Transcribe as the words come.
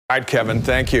All right, Kevin,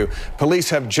 thank you. Police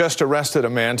have just arrested a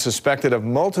man suspected of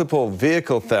multiple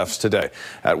vehicle thefts today.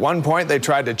 At one point, they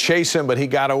tried to chase him, but he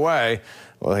got away.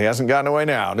 Well, he hasn't gotten away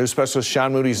now. News Specialist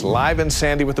Sean Moody's live in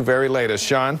Sandy with the very latest.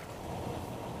 Sean?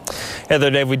 Hey there,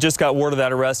 Dave. We just got word of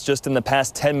that arrest just in the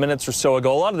past 10 minutes or so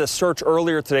ago. A lot of the search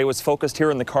earlier today was focused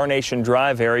here in the Carnation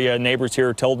Drive area. Neighbors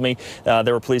here told me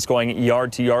there were police going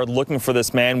yard to yard looking for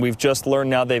this man. We've just learned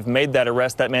now they've made that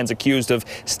arrest. That man's accused of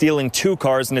stealing 2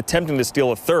 cars and attempting to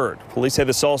steal a 3rd. Police say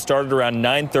this all started around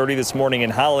 9:30 this morning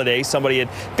in Holiday. Somebody had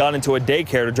gone into a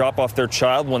daycare to drop off their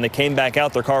child. When they came back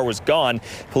out, their car was gone.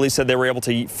 Police said they were able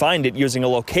to find it using a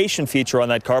location feature on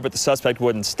that car, but the suspect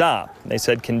wouldn't stop. They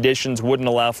said conditions wouldn't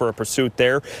allow for a pursuit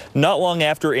there. Not long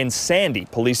after in Sandy,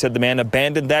 police said the man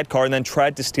abandoned that car and then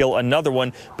tried to steal another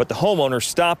one, but the homeowner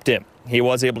stopped him. He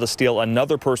was able to steal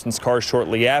another person's car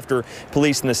shortly after.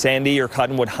 Police in the Sandy or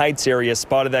Cottonwood Heights area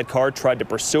spotted that car, tried to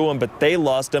pursue him, but they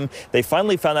lost him. They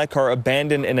finally found that car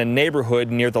abandoned in a neighborhood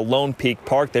near the Lone Peak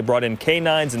Park. They brought in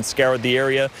canines and scoured the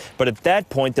area, but at that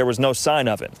point there was no sign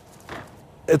of him.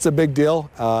 It's a big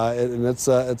deal, and it's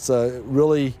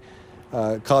really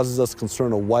causes us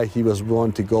concern of why he was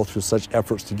willing to go through such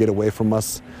efforts to get away from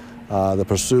us. The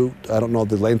pursuit, I don't know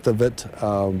the length of it,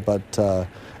 but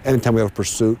anytime we have a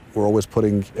pursuit, we're always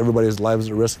putting everybody's lives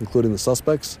at risk, including the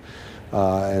suspects.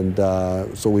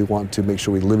 So we want to make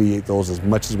sure we alleviate those as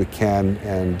much as we can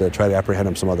and try to apprehend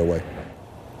them some other way.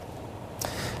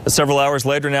 Several hours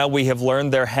later now, we have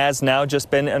learned there has now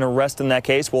just been an arrest in that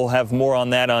case. We'll have more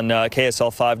on that on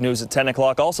KSL 5 News at 10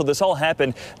 o'clock. Also, this all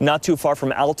happened not too far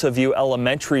from Altaview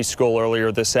Elementary School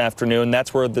earlier this afternoon.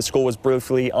 That's where the school was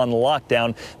briefly on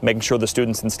lockdown, making sure the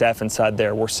students and staff inside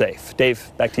there were safe.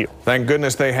 Dave, back to you. Thank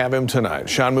goodness they have him tonight.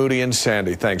 Sean Moody and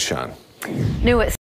Sandy. Thaness, Sean.